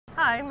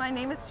Hi, my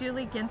name is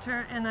Julie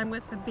Ginter, and I'm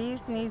with the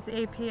Bees Knees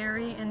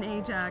Apiary in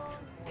Ajax.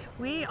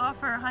 We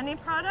offer honey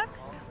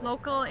products,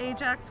 local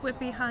Ajax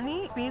Whippy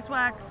honey,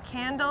 beeswax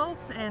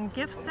candles and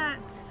gift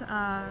sets,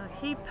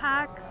 heat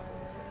packs,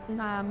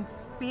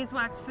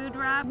 beeswax food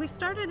wrap. We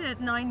started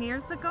it 9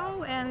 years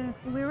ago, and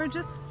we were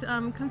just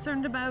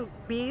concerned about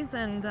bees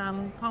and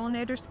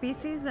pollinator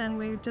species, and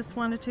we just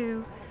wanted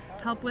to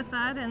help with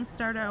that and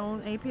start our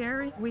own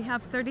apiary. We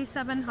have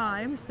 37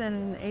 hives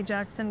in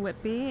Ajax and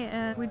Whitby,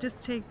 and we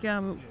just take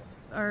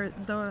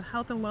the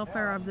health and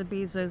welfare of the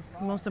bees is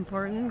most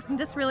important. I'm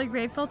just really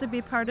grateful to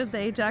be part of the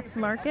Ajax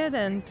Market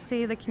and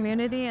see the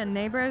community and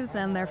neighbors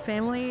and their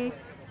family